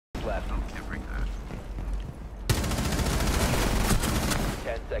seconds left.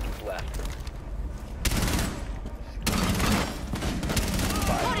 10 seconds left.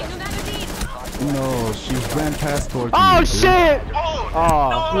 5 seconds. No, she ran past towards Oh me, shit! dude.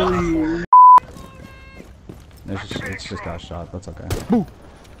 Oh, It's just got shot. That's okay. Boo.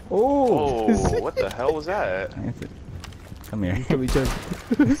 Oh, what the hell was that? Come here. Kill each other.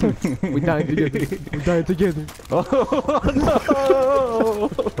 We dying together. We dying together.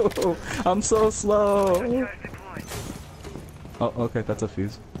 Oh no! I'm so slow. Oh, okay, that's a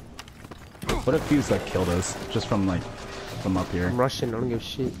fuse. What if fuse like killed us just from up here? I'm rushing. I don't give a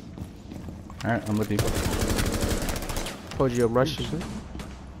shit. All right, I'm with you. Told you I'm rushing.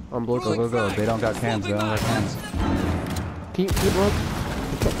 I'm blue. Go, go, go. They don't got cams. They don't got cams. Keep look.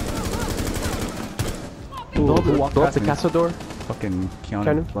 Ooh, who walked Go up past the me? castle door. Fucking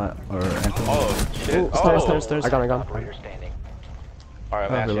Keanu Keanu? or Anthony. Oh shit! Stairs. I got him. Operator standing.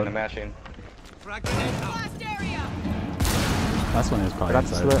 Alright, reload. I'm mashing. Last one is I probably got the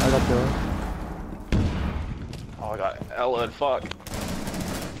inside. sweat. I got the. Oh, I got Ella, fuck.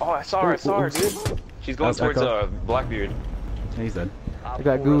 Oh, I saw her, dude. She's going That was towards Echo. Blackbeard. Yeah, he's dead. I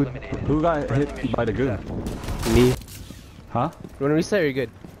got good. Who got hit by the goo? Me. Huh? You wanna reset or you good?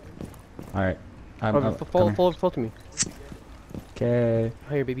 Alright. Follow to me. Okay.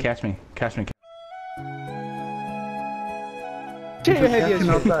 Here, baby. Catch me. Turn your head, Catching yes.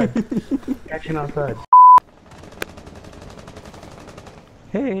 outside. Catching outside.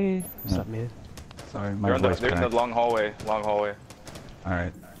 Hey. What's up, man? Sorry, my They're in voice the cracked. long hallway.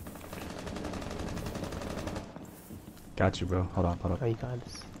 Alright. Got you, bro. Hold on. Oh, you got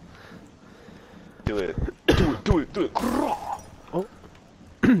this. Do it. Do it. Oh.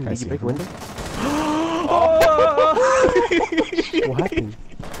 I Did see you break him. window? What happened?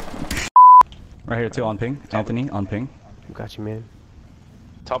 Right here, too, on ping. Anthony, on ping. Got you, man.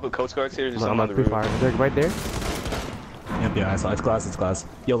 Top of the Coast Guards here, just I'm on on the free roof. fire. They're right there. Yep, yeah, I saw. It's glass.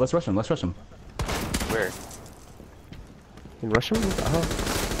 Yo, let's rush him. Where? In Russia?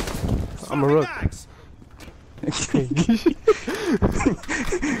 I'm a rook.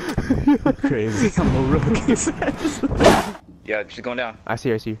 Crazy. I'm a rook, he says. Yeah, she's going down. I see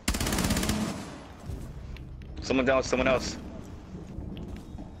her. Someone else.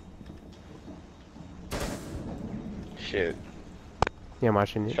 Shit. Yeah, I'm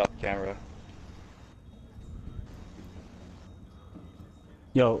watching it. Shot the camera.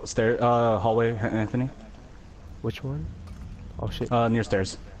 Yo, hallway, Anthony. Which one? Oh shit. Near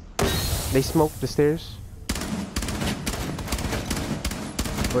stairs. They smoked the stairs.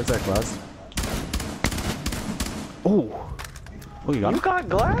 Where's that glass? Oh. Oh, you got You it? got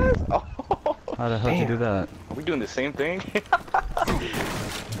glass? Oh. How the hell did you do that? Are we doing the same thing?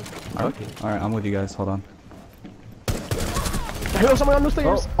 Alright, I'm with you guys. Hold on. I heard someone on the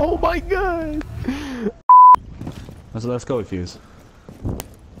stairs. Oh my god. Let's go with fuse.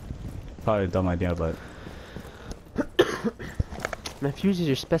 Probably a dumb idea, but Man, Fuse is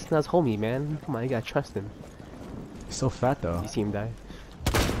your Spetsnaz homie, man. Come on, you gotta trust him. he's so fat though. You see him die.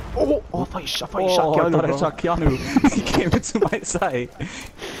 Oh, I thought you shot I Keanu, thought bro. I shot Keanu. He came into my sight.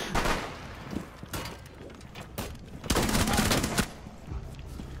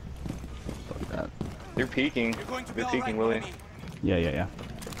 Fuck that. They're peeking. They're peeking, Willie. Yeah.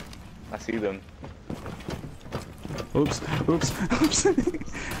 I see them. Oops.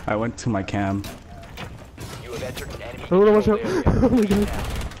 I went to my cam. You have entered an enemy Oh, watch out. controlled Oh my area.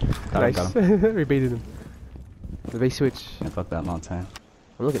 god. Got Nice. him. We baited him. They switch. Yeah, fuck that mountain.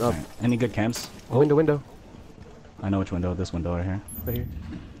 I'm looking up. Alright, any good cams? Window. I know which window. This window right here. Right here.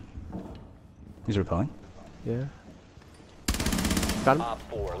 He's repelling. Yeah. Got him. Op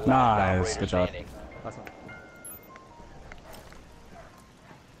 4, last Nice, operator good job. standing.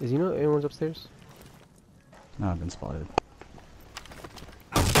 Is you know anyone's upstairs? No, I've been spotted.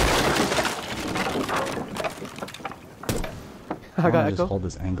 I got just Echo. hold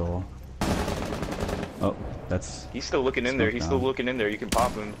this angle. Oh, that's He's still looking in there. He's still looking in there. You can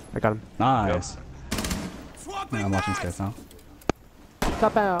pop him. I got him. nice. Yeah, I'm watching stairs now.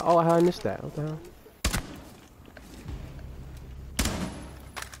 Top out. Oh, how I missed that. What the hell?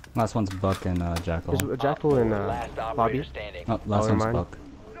 Last one's Buck and Jackal. There's a Jackal in Last lobby. operator standing. Oh, last never one's mind. Buck.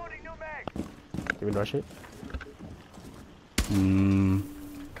 You would rush it?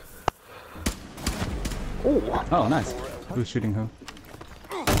 Oh, nice. Who's shooting who?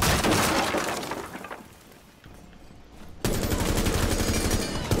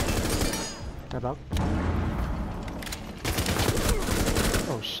 About.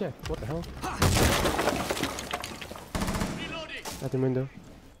 Oh shit! What the hell? At the window.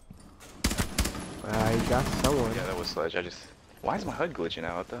 I got someone. Yeah, that was Sledge. I just Why is my HUD glitching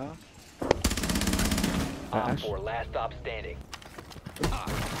out? What the hell? Op 4, last stop standing.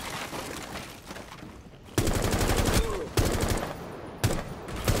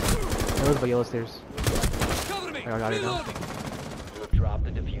 That was by yellow stairs. I got it now. You have dropped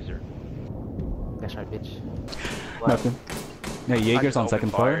the diffuser. That's right, bitch. Nothing. Yeah, Jaeger's just on second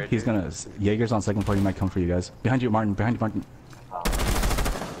opened floor. fire, He's dude. gonna. Jaeger's on second floor. He might come for you guys. Behind you, Martin. Behind you, Martin.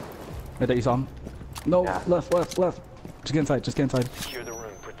 Right there, you saw him. No, Yeah. left. Just get inside. Just get inside. Secure the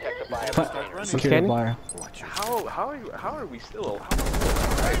room. Protect the biocontainer. Secure the scanning? wire. How are we still?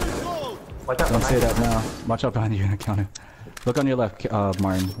 Watch out Don't say behind that now. Watch out behind you, Keanu. Look on your left,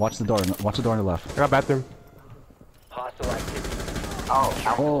 Martin. Watch the door. Watch the door on the left. I got bathroom. Hostile activity. you.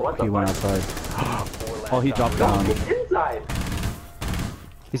 Oh, Oh, what the he went fuck? outside. Four last Oh, he stop dropped down. It's inside.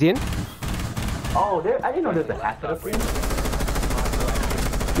 Is he in? Oh, there. I didn't know there's a hatchet up here.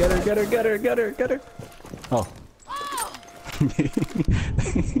 Get her. Oh.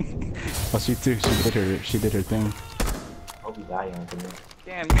 Oh, she did her thing. Hope you die, Anthony.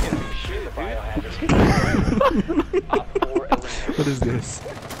 Damn, you getting me shit, dude. Biohazard. Op 4 eliminated. What is this?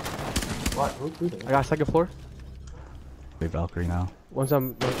 What? Who's shooting? I got second floor. Wait, Valkyrie now. Once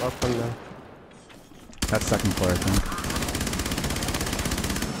I'm up on the. That's second floor, I think.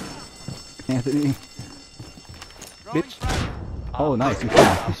 Anthony. Bitch. Oh, nice. You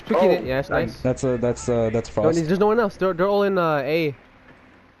can. He's picking it. Yeah, that's nice. That's No, Frost. there's no one else. They're all in A.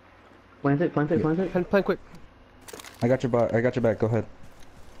 Plant it. Plan quick. I got your back. Go ahead.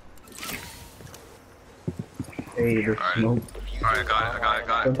 Hey, there's no. Alright, I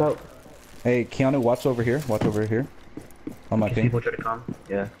got it. Jump out. Hey, Keanu, watch over here. On my ping. People try to come.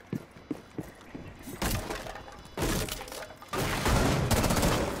 Yeah.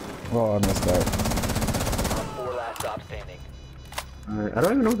 Oh, I missed that. Op 4 last stop standing. Alright, I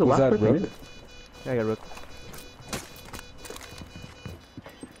don't even know who the Was last that person Rook? is. Yeah, I got rook.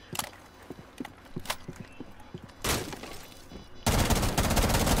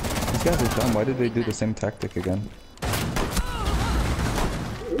 These guys are dumb. Why did they do the same tactic again?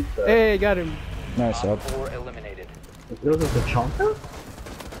 Hey, got him. Nice Op up. 4 eliminated. It was a Chonka?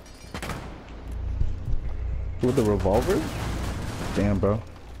 With the revolver? Damn, bro.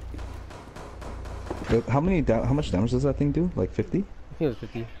 How much damage does that thing do? Like 50? I think it was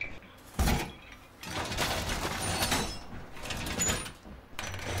 50.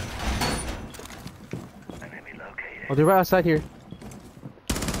 Oh, they're right outside here.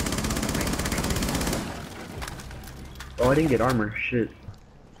 Oh, I didn't get armor. Shit.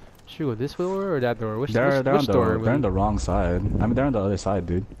 Should we go this door or that door? Which They're on door? the wrong side. I mean, they're on the other side,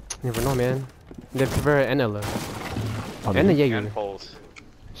 dude. You never know, man. They prefer an Ella. Oh, And the dude. Jaeger. And poles.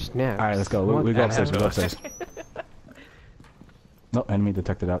 Snap. Alright, let's go. We go upstairs. No, enemy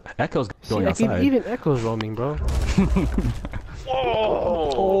detected out. Echo's See, going like, outside. even Echo's roaming, bro.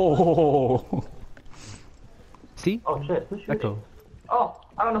 Oh! See? Oh shit, who's shooting? Echo. Oh,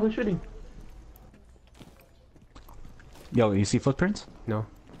 I don't know who's shooting. Yo, you see footprints? No.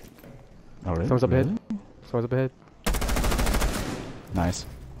 Oh, really? Someone's up Really? ahead. Someone's up ahead. Nice.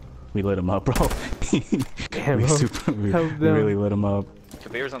 We lit him up, bro. Damn, we bro. we Held them. really lit him up.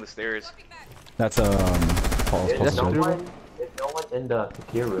 Conveyor's on the stairs. That's Paul's There's no shit. one. There's no one in the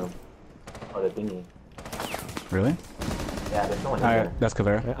secure room. Or the thingy. Really? Yeah, there's no one in Alright, there. that's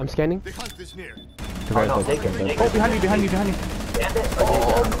Kavera. I'm scanning. Kavera's no, dead. take it, take it. Oh, behind you. Damn it!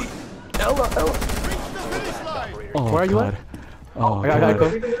 Oh, Where are you God. at? Oh, I gotta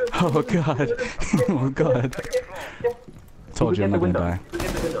God. go. Oh, God. Oh, God. Told you I'm not gonna die.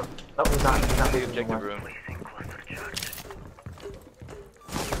 That was not. He's not The leaving objective the room.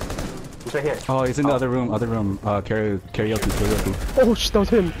 He's right here. Oh, he's in the other room. Karaoke. Oh, shit, that was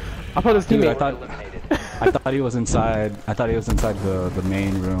him. I thought it was Dude, teammate. Eliminated. I thought he was inside. I thought he was inside the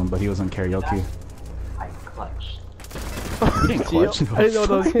main room, but he was in karaoke. I clutched. You didn't clutch. I didn't know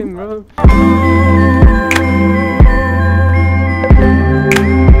that was him, bro.